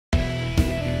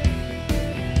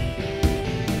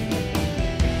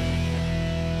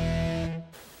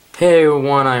Hey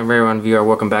everyone, I'm Ray1 VR.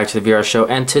 Welcome back to the VR show,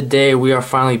 and today we are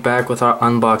finally back with our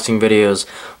unboxing videos.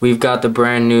 We've got the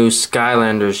brand new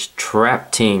Skylanders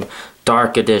Trap Team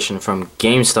Dark Edition from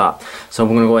GameStop. So we're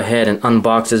going to go ahead and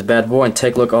unbox this bad boy and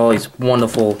take a look at all these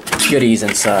wonderful goodies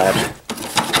inside.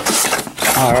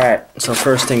 Alright, so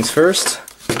first things first,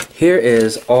 here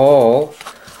is all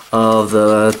of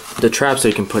the traps that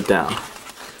you can put down.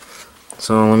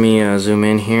 So let me zoom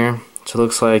in here. So it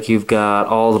looks like you've got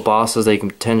all the bosses that you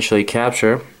can potentially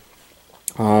capture,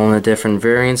 all in the different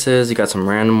variances. You got some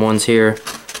random ones here.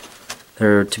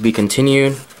 They're to be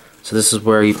continued. So this is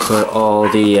where you put all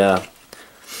the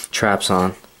traps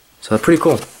on. So that's pretty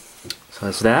cool. So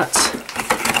that's that.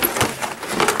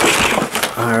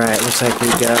 Alright, looks like we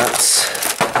got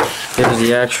here's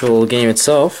the actual game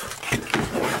itself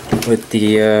with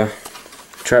the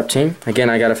Trap Team. Again,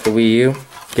 I got it for Wii U.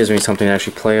 Gives me something to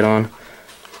actually play it on.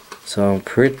 So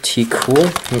pretty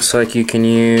cool. Looks like you can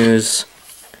use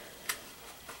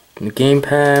the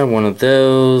gamepad, one of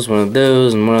those, and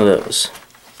one of those.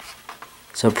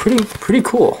 So pretty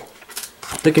cool.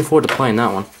 Looking forward to playing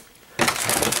that one.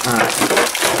 Alright.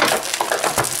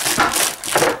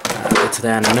 I'll get to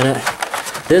that in a minute.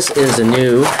 This is a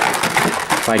new,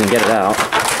 if I can get it out.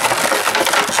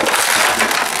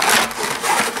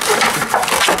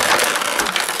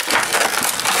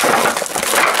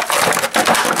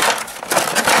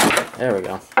 There we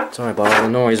go. Sorry about all the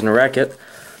noise and the racket.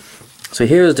 So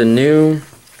here's the new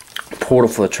portal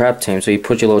for the Trap Team. So you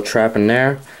put your little trap in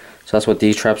there. So that's what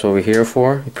these traps over here are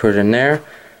for. You put it in there.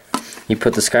 You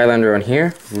put the Skylander on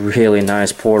here. Really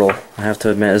nice portal. I have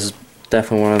to admit, this is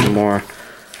definitely one of the more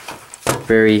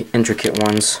very intricate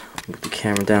ones. Put the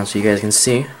camera down so you guys can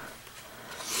see.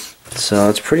 So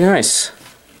it's pretty nice.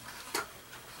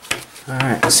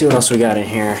 Alright, let's see what else we got in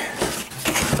here.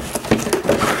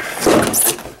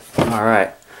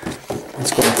 Alright,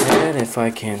 let's go ahead if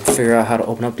I can figure out how to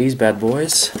open up these bad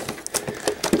boys.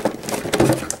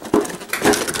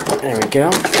 There we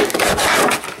go.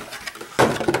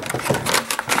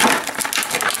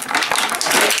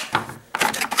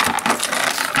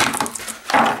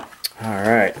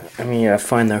 Alright, let me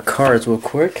find the cards real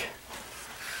quick.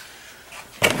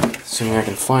 Assuming I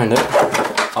can find it.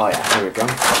 Oh yeah, here we go.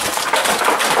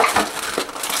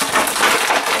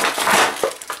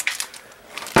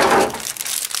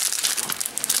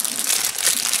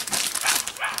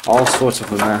 All sorts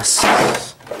of a mess.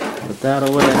 Put that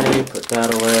away, put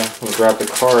that away. We'll grab the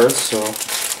cards so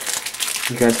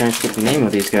you guys can actually get the name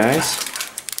of these guys.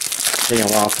 It's taking a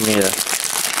while for me to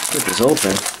get this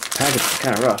open. The package is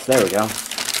kind of rough. There we go.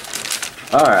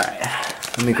 Alright,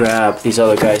 let me grab these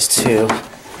other guys too.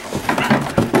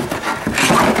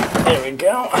 There we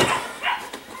go.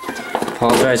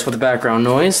 Apologize for the background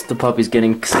noise. The puppy's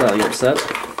getting slightly upset.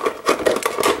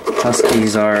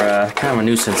 Huskies are kind of a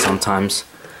nuisance sometimes.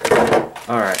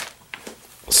 Alright,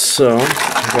 so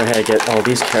I'll go ahead and get all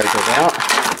these characters out.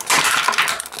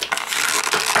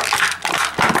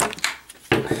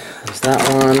 There's that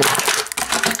one.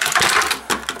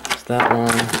 There's that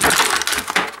one.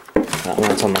 That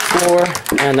one's on the floor.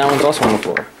 And that one's also on the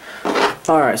floor.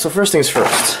 Alright, so first things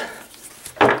first.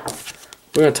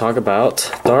 We're going to talk about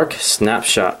Dark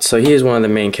Snapshot. So he is one of the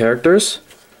main characters.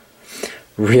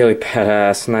 Really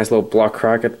badass. Nice little black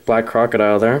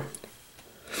crocodile there.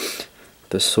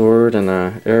 The sword and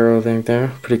the arrow thing there.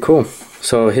 Pretty cool.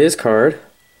 So his card,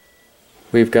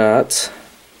 we've got,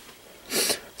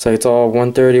 so it's all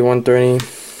 130, 130,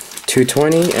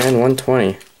 220, and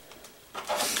 120.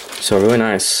 So really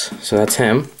nice. So that's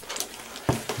him.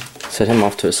 Set him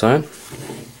off to the side.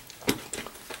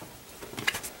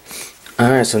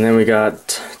 Alright, so then we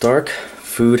got Dark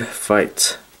Food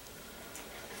Fight.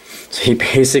 So he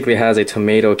basically has a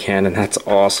tomato can, and that's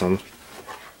awesome.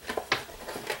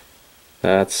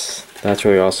 That's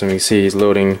really awesome. You see he's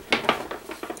loading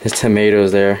his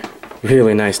tomatoes there.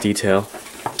 Really nice detail.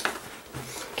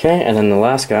 Okay, and then the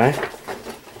last guy,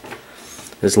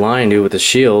 this lion dude with the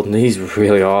shield, and he's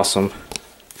really awesome.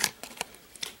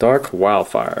 Dark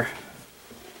Wildfire.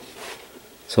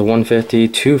 So 150,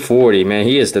 240, man,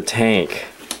 he is the tank.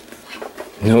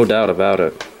 No doubt about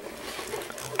it.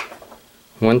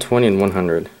 120 and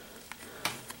 100.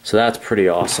 So that's pretty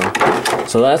awesome.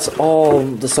 So that's all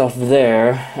the stuff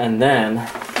there, and then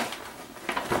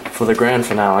for the grand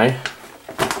finale,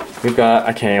 we've got,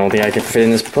 I don't think I can fit in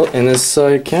this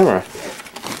camera.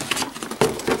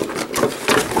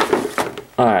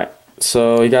 Alright,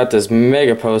 so you got this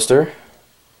mega poster.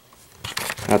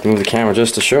 I have to move the camera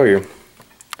just to show you.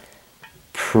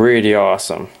 Pretty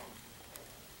awesome.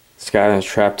 Skylanders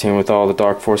Trap Team with all the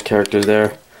Dark Force characters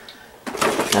there.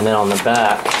 And then on the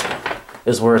back,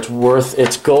 is where it's worth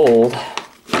its gold.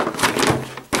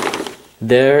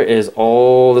 There is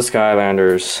all the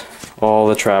Skylanders, all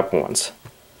the trap ones.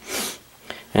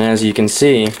 And as you can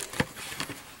see,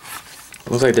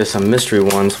 looks like there's some mystery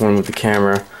ones, one with the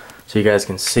camera, so you guys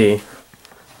can see.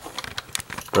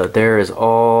 But there is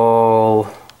all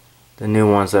the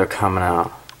new ones that are coming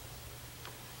out.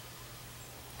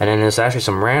 And then there's actually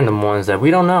some random ones that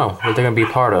we don't know what they're going to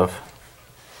be part of.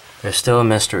 They're still a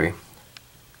mystery.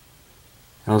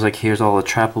 It looks like here's all the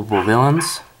trappable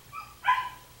villains,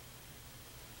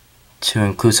 to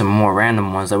include some more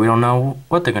random ones that we don't know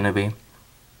what they're going to be.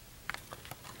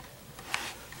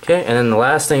 Okay, and then the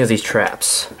last thing is these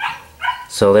traps.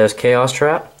 So there's Chaos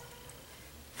Trap.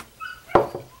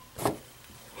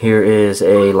 Here is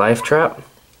a Life Trap.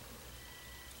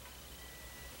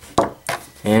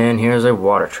 And here's a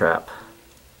Water Trap.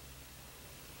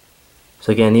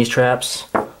 So again, these traps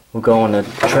will go in the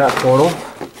trap portal.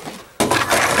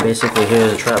 Basically,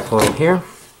 here's a trap portal here.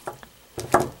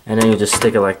 And then you just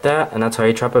stick it like that, and that's how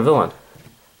you trap a villain.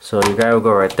 So your guy will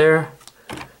go right there,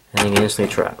 and you can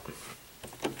instantly trap.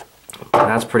 And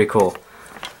that's pretty cool.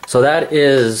 So that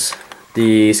is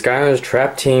the Skylanders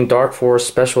Trap Team Dark Force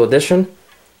Special Edition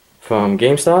from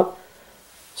GameStop.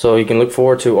 So you can look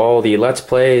forward to all the Let's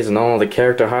Plays and all the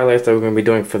character highlights that we're going to be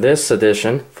doing for this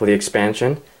edition, for the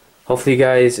expansion. Hopefully you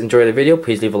guys enjoyed the video.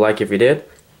 Please leave a like if you did.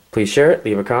 Please share it,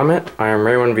 leave a comment. I am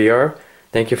Ray1VR.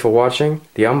 Thank you for watching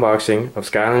the unboxing of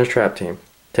Skylanders Trap Team.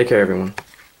 Take care, everyone.